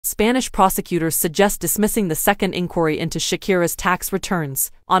Spanish prosecutors suggest dismissing the second inquiry into Shakira's tax returns.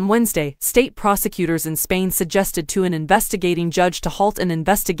 On Wednesday, state prosecutors in Spain suggested to an investigating judge to halt an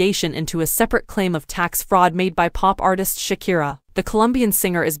investigation into a separate claim of tax fraud made by pop artist Shakira. The Colombian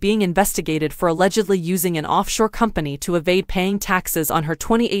singer is being investigated for allegedly using an offshore company to evade paying taxes on her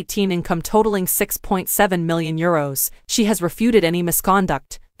 2018 income totaling €6.7 million. She has refuted any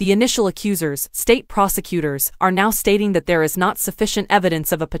misconduct. The initial accusers, state prosecutors, are now stating that there is not sufficient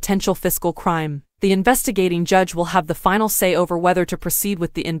evidence of a potential fiscal crime. The investigating judge will have the final say over whether to proceed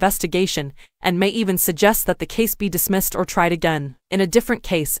with the investigation, and may even suggest that the case be dismissed or tried again. In a different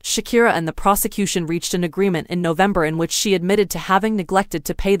case, Shakira and the prosecution reached an agreement in November in which she admitted to having neglected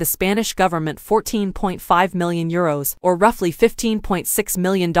to pay the Spanish government €14.5 million, or roughly $15.6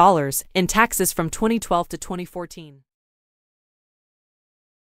 million, in taxes from 2012 to 2014.